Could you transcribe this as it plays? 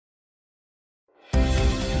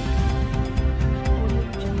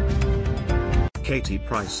Katie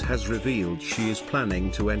Price has revealed she is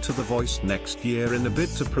planning to enter The Voice next year in a bid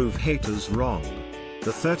to prove haters wrong.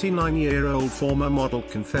 The 39-year-old former model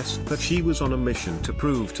confessed that she was on a mission to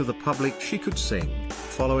prove to the public she could sing,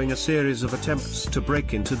 following a series of attempts to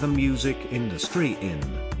break into the music industry in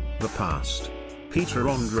the past. Peter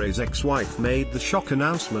Andre's ex-wife made the shock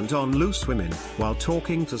announcement on Loose Women, while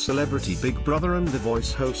talking to celebrity Big Brother and The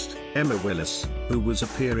Voice host, Emma Willis, who was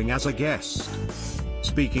appearing as a guest.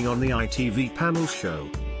 Speaking on the ITV panel show,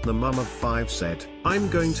 the mum of 5 said, "I'm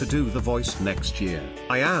going to do The Voice next year.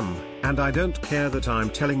 I am, and I don't care that I'm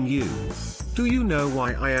telling you. Do you know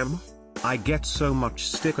why I am? I get so much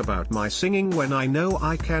stick about my singing when I know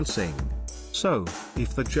I can sing. So,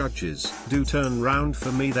 if the judges do turn round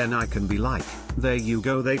for me, then I can be like, there you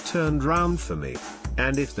go, they turned round for me.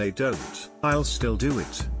 And if they don't, I'll still do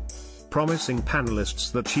it." Promising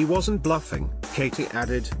panelists that she wasn't bluffing, Katie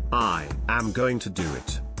added, "I am going to do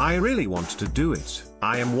it. I really want to do it.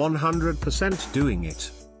 I am 100% doing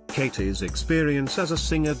it." Katie's experience as a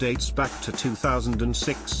singer dates back to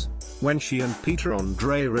 2006, when she and Peter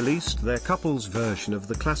Andre released their couple's version of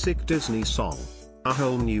the classic Disney song, A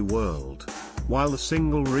Whole New World. While the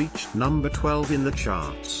single reached number 12 in the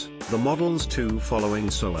charts, the model's 2 following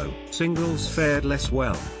solo singles fared less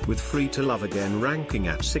well, with Free to Love Again ranking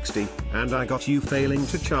at 60, and I Got You failing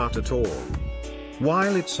to chart at all.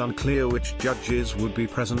 While it's unclear which judges would be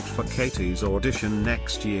present for Katie's audition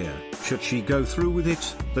next year, should she go through with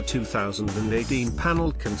it, the 2018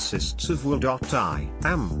 panel consists of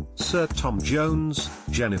will.i.am, Sir Tom Jones,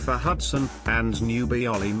 Jennifer Hudson, and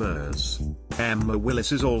newbie Ollie Murs. Emma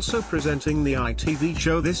Willis is also presenting the ITV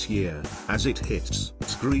show this year, as it hits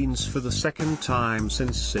screens for the second time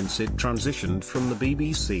since it transitioned from the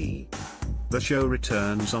BBC. The show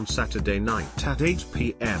returns on Saturday night at 8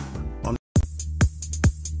 p.m.